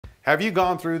Have you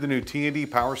gone through the new T&D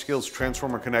Power Skills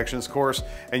Transformer Connections course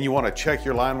and you want to check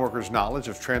your line workers' knowledge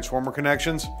of transformer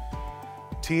connections?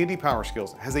 T&D Power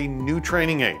Skills has a new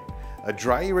training aid, a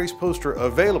dry erase poster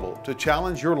available to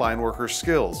challenge your line workers'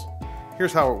 skills.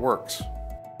 Here's how it works.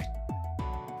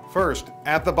 First,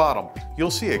 at the bottom, you'll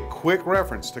see a quick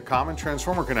reference to common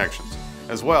transformer connections,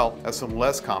 as well as some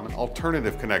less common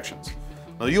alternative connections.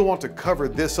 Now you'll want to cover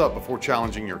this up before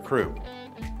challenging your crew.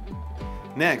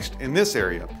 Next, in this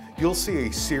area, you'll see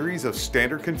a series of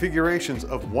standard configurations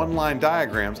of one-line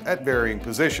diagrams at varying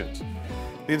positions.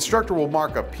 The instructor will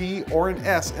mark a P or an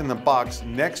S in the box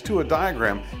next to a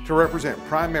diagram to represent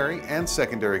primary and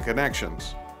secondary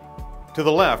connections. To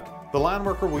the left, the line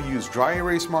worker will use dry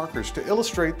erase markers to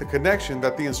illustrate the connection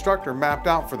that the instructor mapped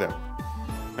out for them.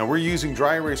 Now we're using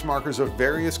dry erase markers of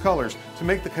various colors to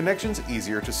make the connections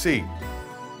easier to see.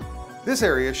 This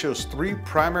area shows 3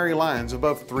 primary lines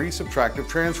above 3 subtractive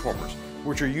transformers,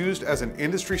 which are used as an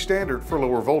industry standard for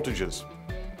lower voltages.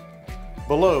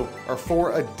 Below are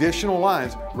 4 additional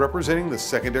lines representing the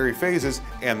secondary phases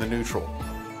and the neutral.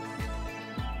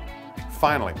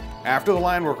 Finally, after the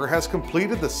line worker has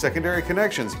completed the secondary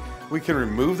connections, we can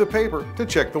remove the paper to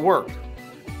check the work.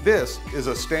 This is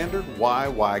a standard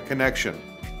YY connection.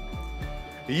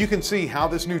 You can see how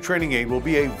this new training aid will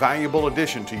be a valuable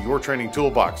addition to your training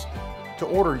toolbox. To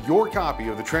order your copy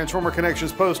of the Transformer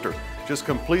Connections poster, just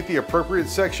complete the appropriate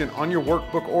section on your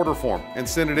workbook order form and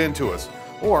send it in to us.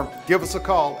 Or give us a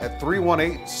call at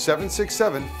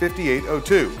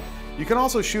 318-767-5802. You can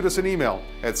also shoot us an email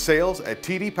at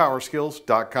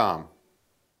sales@tdpowerskills.com.